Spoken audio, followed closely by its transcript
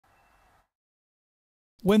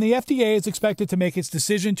When the FDA is expected to make its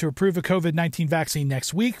decision to approve a COVID-19 vaccine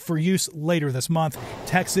next week for use later this month,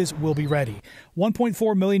 Texas will be ready.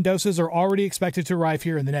 1.4 million doses are already expected to arrive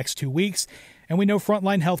here in the next 2 weeks, and we know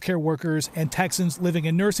frontline healthcare workers and Texans living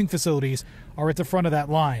in nursing facilities are at the front of that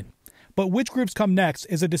line. But which groups come next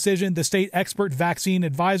is a decision the state expert vaccine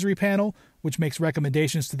advisory panel, which makes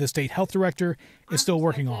recommendations to the state health director, is still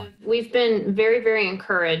working on. We've been very, very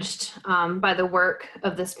encouraged by the work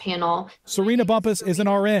of this panel. Serena Bumpus is an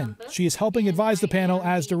RN. She is helping advise the panel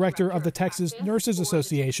as director of the Texas Nurses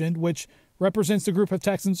Association, which represents the group of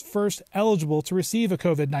Texans first eligible to receive a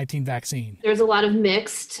COVID-19 vaccine. There's a lot of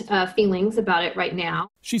mixed feelings about it right now.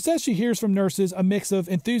 She says she hears from nurses a mix of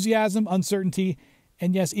enthusiasm, uncertainty,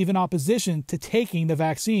 and yes, even opposition to taking the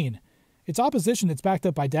vaccine. It's opposition that's backed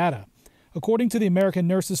up by data. According to the American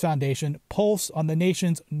Nurses Foundation Pulse on the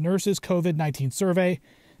nation's nurses COVID-19 survey,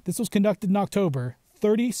 this was conducted in October,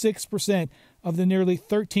 36% of the nearly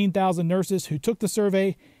 13,000 nurses who took the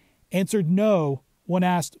survey answered no when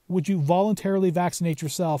asked, would you voluntarily vaccinate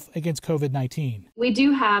yourself against COVID-19? We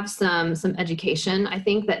do have some education, I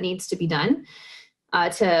think, that needs to be done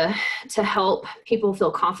to help people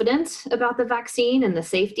feel confident about the vaccine and the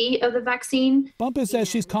safety of the vaccine. Bumpus says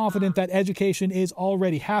she's confident that education is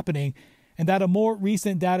already happening and that a more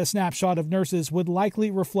recent data snapshot of nurses would likely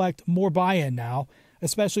reflect more buy-in now,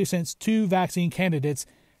 especially since 2 vaccine candidates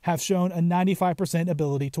have shown a 95%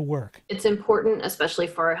 ability to work. It's important, especially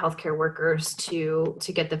for our healthcare workers, to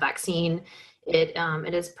get the vaccine.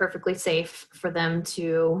 It is perfectly safe for them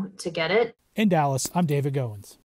to get it. In Dallas, I'm David Goins.